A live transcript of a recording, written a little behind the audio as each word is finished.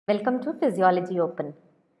Welcome to Physiology Open.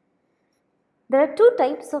 There are two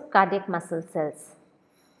types of cardiac muscle cells.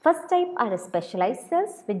 First type are specialized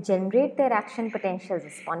cells which generate their action potentials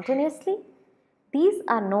spontaneously. These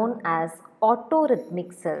are known as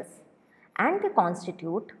autorhythmic cells and they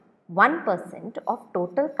constitute 1% of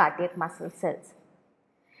total cardiac muscle cells.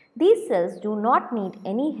 These cells do not need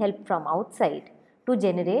any help from outside to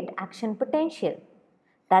generate action potential.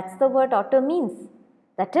 That's the word auto means,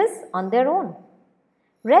 that is on their own.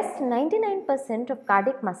 Rest 99% of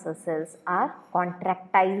cardiac muscle cells are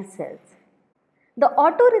contractile cells. The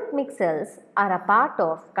autorhythmic cells are a part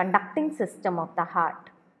of conducting system of the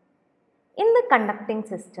heart. In the conducting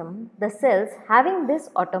system, the cells having this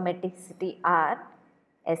automaticity are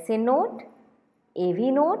SA node,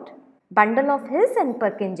 AV node, bundle of His and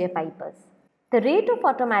Purkinje fibers. The rate of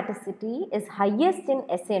automaticity is highest in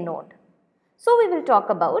SA node. So we will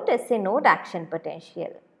talk about SA node action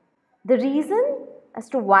potential. The reason as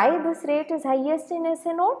to why this rate is highest in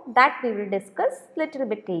SA node, that we will discuss little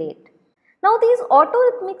bit late. Now these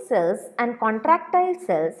autorhythmic cells and contractile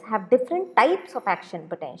cells have different types of action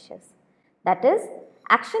potentials. That is,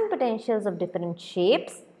 action potentials of different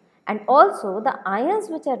shapes, and also the ions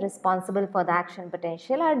which are responsible for the action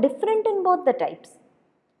potential are different in both the types.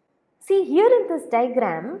 See here in this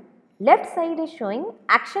diagram, left side is showing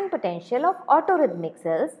action potential of autorhythmic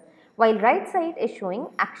cells, while right side is showing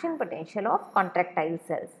action potential of contractile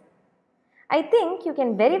cells. I think you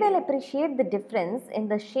can very well appreciate the difference in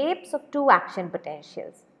the shapes of two action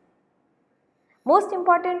potentials. Most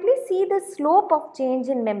importantly, see the slope of change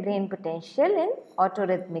in membrane potential in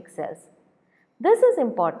autorhythmic cells. This is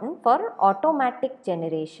important for automatic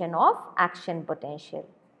generation of action potential.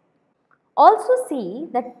 Also see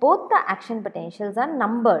that both the action potentials are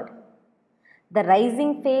numbered. The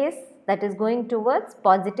rising phase that is going towards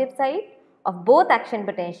positive side of both action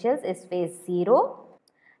potentials is phase 0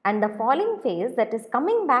 and the falling phase that is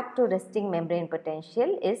coming back to resting membrane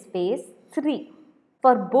potential is phase 3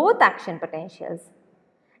 for both action potentials.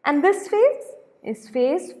 And this phase is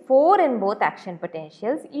phase 4 in both action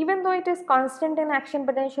potentials, even though it is constant in action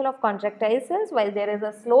potential of contractile cells while there is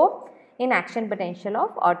a slope in action potential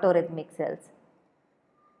of autorhythmic cells.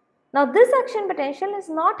 Now this action potential is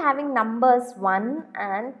not having numbers 1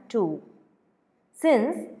 and 2.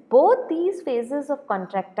 Since both these phases of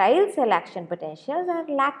contractile cell action potentials are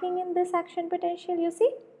lacking in this action potential, you see,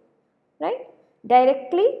 right?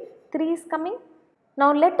 Directly 3 is coming.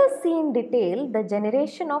 Now let us see in detail the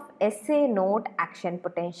generation of SA node action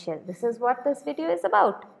potential. This is what this video is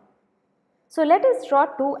about. So let us draw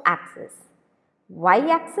two axes.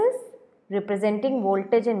 Y-axis representing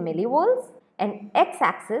voltage in millivolts and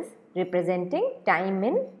x-axis representing time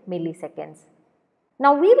in milliseconds.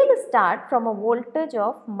 Now we will start from a voltage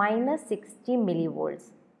of minus 60 millivolts.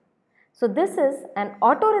 So this is an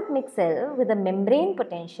autorhythmic cell with a membrane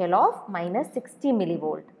potential of minus 60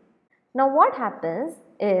 millivolt. Now what happens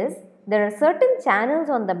is there are certain channels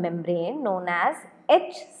on the membrane known as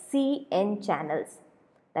HCN channels,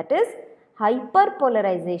 that is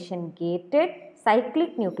hyperpolarization gated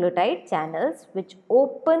cyclic nucleotide channels which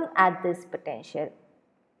open at this potential.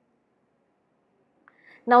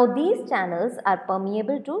 Now these channels are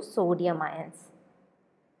permeable to sodium ions.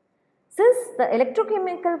 Since the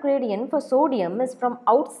electrochemical gradient for sodium is from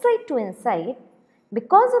outside to inside,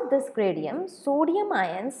 because of this gradient, sodium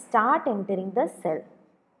ions start entering the cell.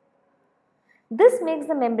 This makes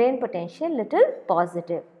the membrane potential little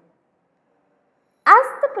positive. As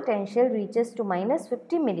the potential reaches to minus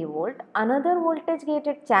 50 millivolt, another voltage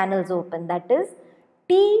gated channels open, that is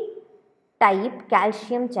T-type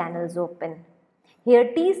calcium channels open.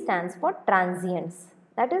 Here T stands for transients,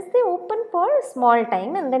 that is they open for a small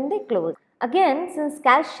time and then they close. Again, since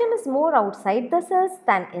calcium is more outside the cells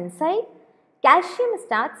than inside, calcium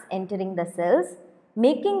starts entering the cells,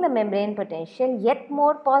 making the membrane potential yet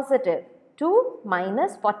more positive to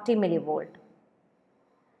minus 40 millivolt.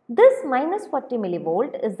 This minus 40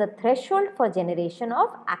 millivolt is the threshold for generation of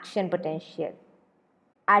action potential.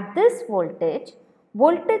 At this voltage,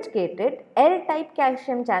 voltage gated L-type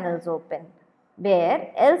calcium channels open,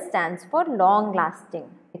 where L stands for long lasting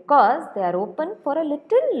because they are open for a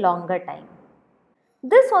little longer time.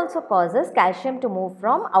 This also causes calcium to move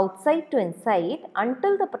from outside to inside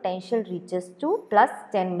until the potential reaches to plus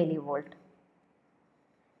 10 millivolt.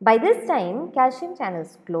 By this time, calcium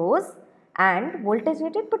channels close and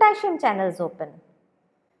voltage-gated potassium channels open.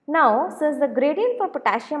 Now, since the gradient for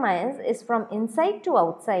potassium ions is from inside to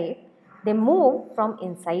outside, they move from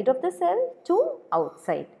inside of the cell to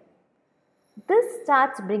outside. This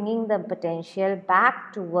starts bringing the potential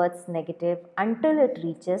back towards negative until it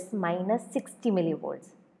reaches minus 60 millivolts.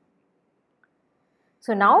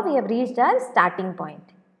 So now we have reached our starting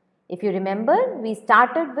point. If you remember, we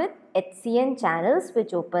started with HCN channels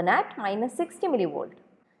which open at minus 60 millivolt.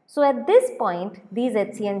 So at this point, these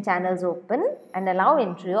HCN channels open and allow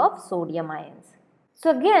entry of sodium ions. So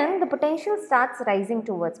again, the potential starts rising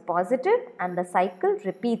towards positive and the cycle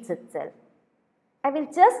repeats itself. I will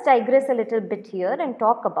just digress a little bit here and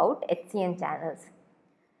talk about HCN channels.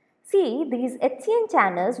 See, these HCN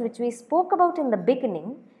channels which we spoke about in the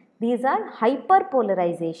beginning, these are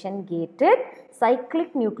hyperpolarization gated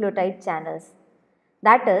cyclic nucleotide channels.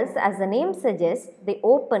 That is, as the name suggests, they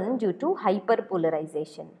open due to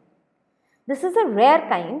hyperpolarization. This is a rare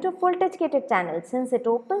kind of voltage gated channel since it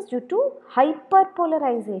opens due to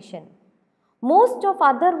hyperpolarization. Most of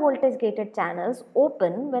other voltage gated channels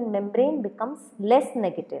open when membrane becomes less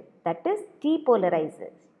negative, that is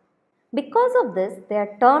depolarizes. Because of this, they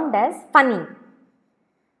are termed as funny.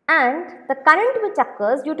 And the current which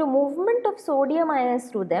occurs due to movement of sodium ions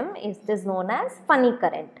through them is known as funny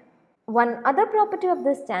current. One other property of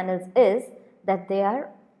these channels is that they are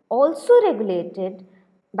also regulated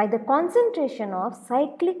by the concentration of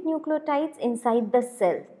cyclic nucleotides inside the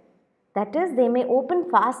cell. That is, they may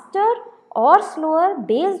open faster or slower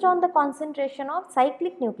based on the concentration of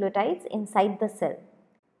cyclic nucleotides inside the cell.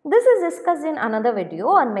 This is discussed in another video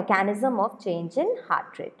on mechanism of change in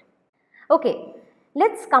heart rate. Okay,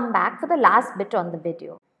 let's come back for the last bit on the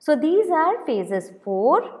video. So these are phases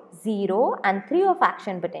 4, 0 and 3 of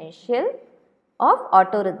action potential of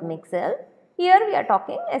autorhythmic cell. Here we are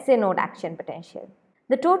talking SA node action potential.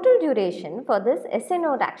 The total duration for this SA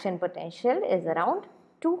node action potential is around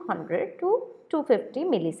 200 to 250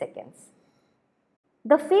 milliseconds.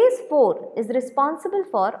 The phase 4 is responsible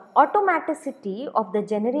for automaticity of the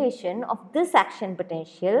generation of this action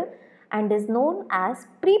potential and is known as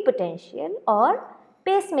pre-potential or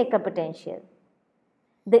pacemaker potential.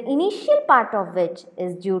 The initial part of which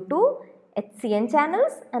is due to HCN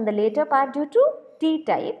channels and the later part due to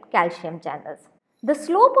T-type calcium channels. The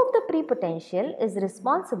slope of the pre-potential is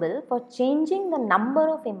responsible for changing the number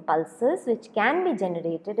of impulses which can be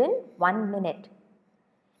generated in 1 minute.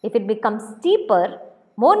 If it becomes steeper,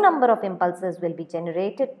 more number of impulses will be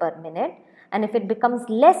generated per minute, and if it becomes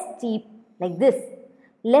less steep like this,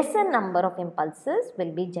 lesser number of impulses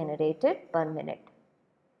will be generated per minute.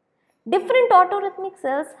 Different autorhythmic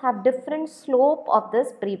cells have different slope of this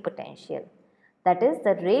pre-potential. That is,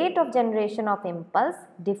 the rate of generation of impulse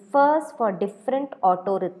differs for different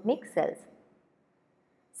autorhythmic cells.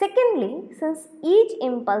 Secondly, since each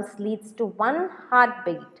impulse leads to one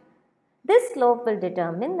heartbeat, this slope will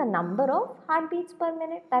determine the number of heartbeats per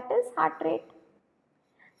minute, that is heart rate.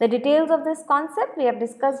 The details of this concept we have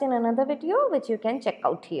discussed in another video which you can check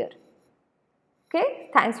out here. Okay,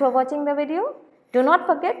 thanks for watching the video. Do not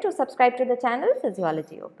forget to subscribe to the channel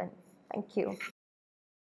Physiology Open. Thank you.